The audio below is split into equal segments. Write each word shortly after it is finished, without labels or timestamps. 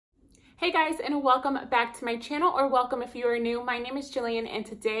Hey guys, and welcome back to my channel, or welcome if you are new. My name is Jillian, and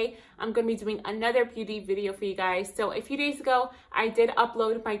today I'm going to be doing another beauty video for you guys. So a few days ago, I did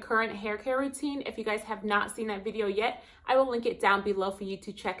upload my current hair care routine. If you guys have not seen that video yet, I will link it down below for you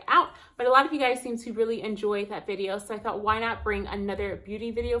to check out. But a lot of you guys seem to really enjoy that video, so I thought why not bring another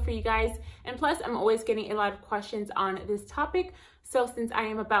beauty video for you guys. And plus, I'm always getting a lot of questions on this topic. So since I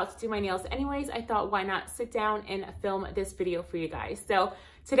am about to do my nails anyways, I thought why not sit down and film this video for you guys. So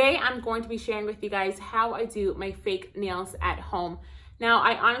today I'm going to be sharing with you guys how I do my fake nails at home. Now,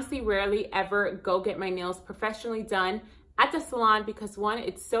 I honestly rarely ever go get my nails professionally done at the salon because one,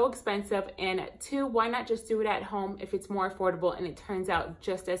 it's so expensive, and two, why not just do it at home if it's more affordable and it turns out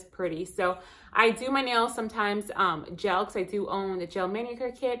just as pretty. So I do my nails sometimes gel, because I do own the gel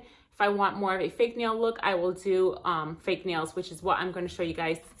manicure kit. If I want more of a fake nail look, I will do fake nails, which is what I'm going to show you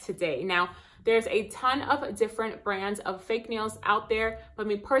guys today. Now, there's a ton of different brands of fake nails out there, but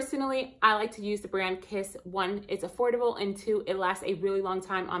me personally, I like to use the brand Kiss. One, it's affordable, and two, it lasts a really long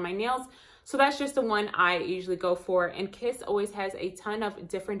time on my nails. So that's just the one I usually go for. And Kiss always has a ton of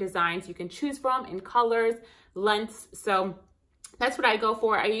different designs you can choose from, in colors, lengths. So that's what I go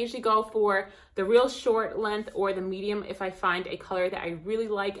for. I usually go for the real short length or the medium if I find a color that I really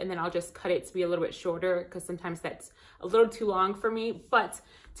like, and then I'll just cut it to be a little bit shorter because sometimes that's a little too long for me. But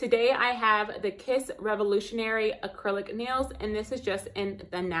today I have the Kiss Revolutionary acrylic nails, and this is just in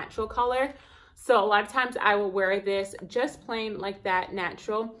the natural color. So a lot of times I will wear this just plain like that,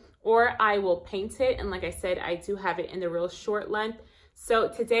 natural, or I will paint it. And like I said, I do have it in the real short length. So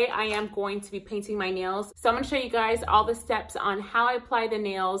today I am going to be painting my nails. So I'm going to show you guys all the steps on how I apply the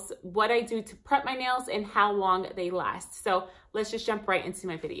nails, what I do to prep my nails, and how long they last. So let's just jump right into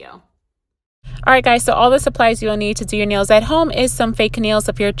my video. Alright guys, so all the supplies you'll need to do your nails at home is some fake nails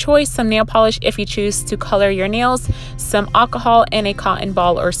of your choice, some nail polish if you choose to color your nails, some alcohol, and a cotton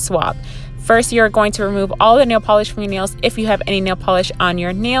ball or swab. First, you're going to remove all the nail polish from your nails if you have any nail polish on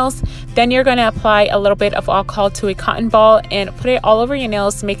your nails. Then you're going to apply a little bit of alcohol to a cotton ball and put it all over your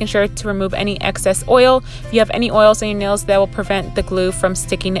nails, making sure to remove any excess oil. If you have any oils on your nails, that will prevent the glue from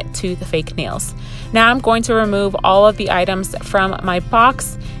sticking to the fake nails. Now I'm going to remove all of the items from my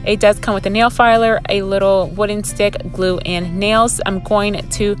box. It does come with a nail filer, a little wooden stick, glue, and nails. I'm going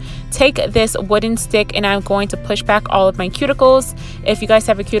to take this wooden stick and I'm going to push back all of my cuticles. If you guys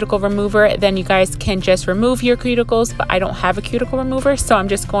have a cuticle remover, then you guys can just remove your cuticles, but I don't have a cuticle remover, so I'm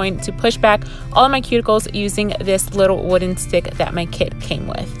just going to push back all of my cuticles using this little wooden stick that my kit came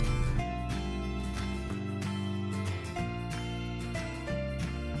with.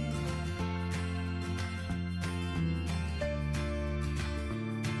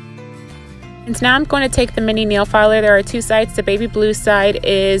 And now I'm going to take the mini nail filer. There are two sides. The baby blue side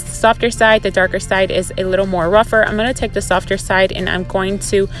is the softer side. The darker side is a little more rougher. I'm going to take the softer side and I'm going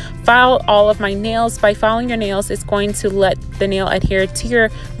to file all of my nails. By filing your nails, it's going to let the nail adhere to your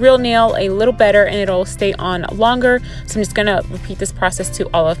real nail a little better, and it'll stay on longer. So I'm just going to repeat this process to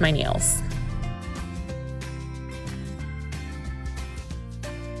all of my nails.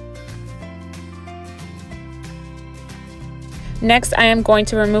 Next, I am going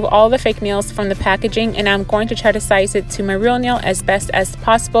to remove all the fake nails from the packaging, and I'm going to try to size it to my real nail as best as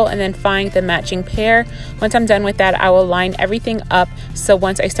possible and then find the matching pair. Once I'm done with that, I will line everything up, so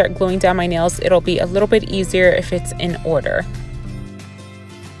once I start gluing down my nails, it'll be a little bit easier if it's in order.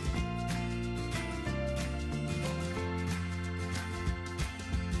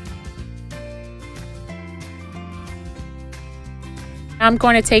 I'm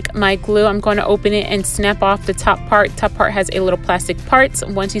going to take my glue, I'm going to open it and snap off the top part. Top part has a little plastic part.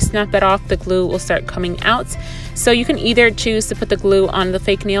 Once you snap that off, the glue will start coming out. So you can either choose to put the glue on the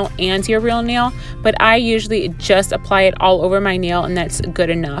fake nail and your real nail, but I usually just apply it all over my nail, and that's good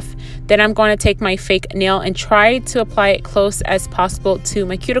enough. Then I'm going to take my fake nail and try to apply it close as possible to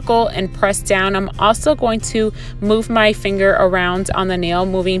my cuticle and press down. I'm also going to move my finger around on the nail,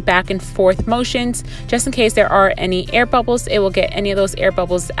 moving back and forth motions, just in case there are any air bubbles. It will get any of those air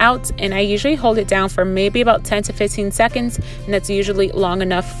bubbles out, and I usually hold it down for maybe about 10 to 15 seconds, and that's usually long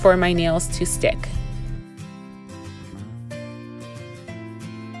enough for my nails to stick.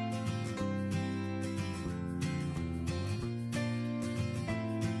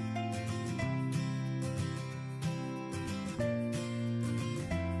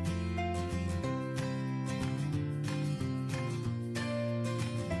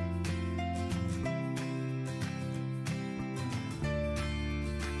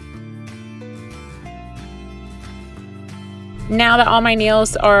 Now that all my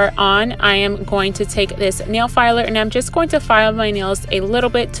nails are on, I am going to take this nail filer and I'm just going to file my nails a little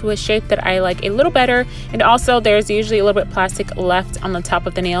bit to a shape that I like a little better. And also there's usually a little bit of plastic left on the top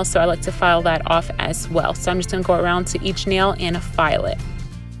of the nail, so I like to file that off as well. So I'm just going to go around to each nail and file it.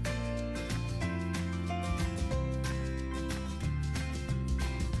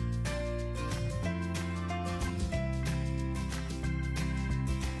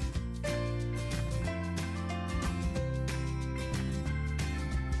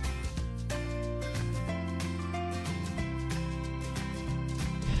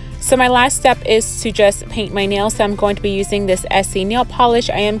 So my last step is to just paint my nails. So I'm going to be using this IPSY nail polish.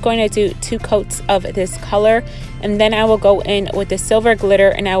 I am going to do 2 coats of this color, and then I will go in with the silver glitter,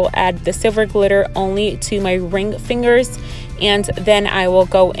 and I will add the silver glitter only to my ring fingers, and then I will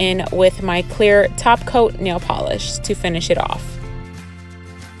go in with my clear top coat nail polish to finish it off.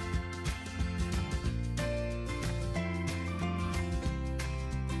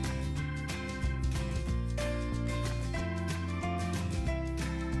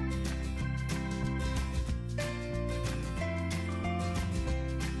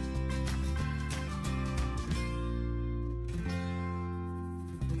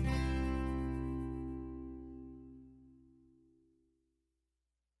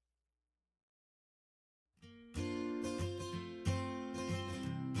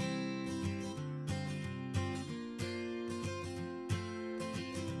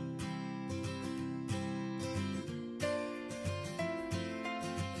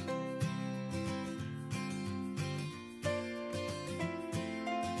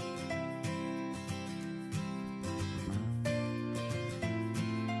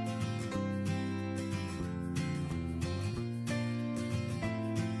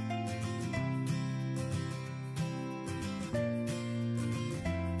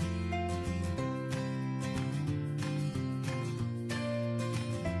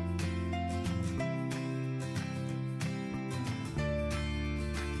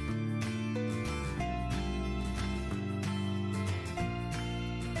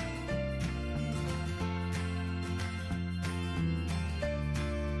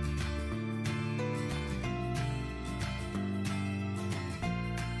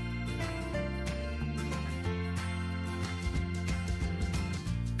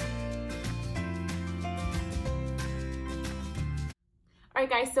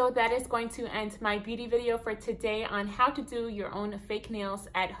 Alright guys, so that is going to end my beauty video for today on how to do your own fake nails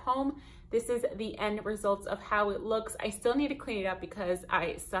at home. This is the end results of how it looks. I still need to clean it up because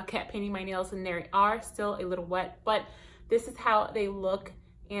I suck at painting my nails and they are still a little wet, but this is how they look.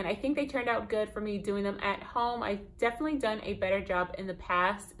 And I think they turned out good for me doing them at home. I've definitely done a better job in the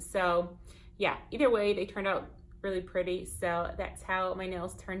past. So yeah, either way, they turned out really pretty. So that's how my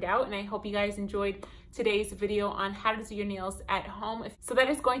nails turned out. And I hope you guys enjoyed today's video on how to do your nails at home. So that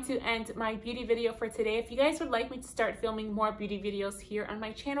is going to end my beauty video for today. If you guys would like me to start filming more beauty videos here on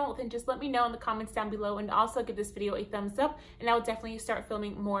my channel, then just let me know in the comments down below, and also give this video a thumbs up, and I'll definitely start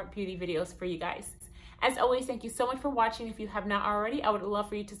filming more beauty videos for you guys. As always, thank you so much for watching. If you have not already, I would love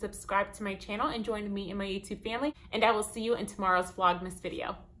for you to subscribe to my channel and join me in my YouTube family, and I will see you in tomorrow's Vlogmas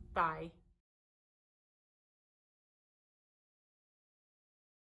video. Bye.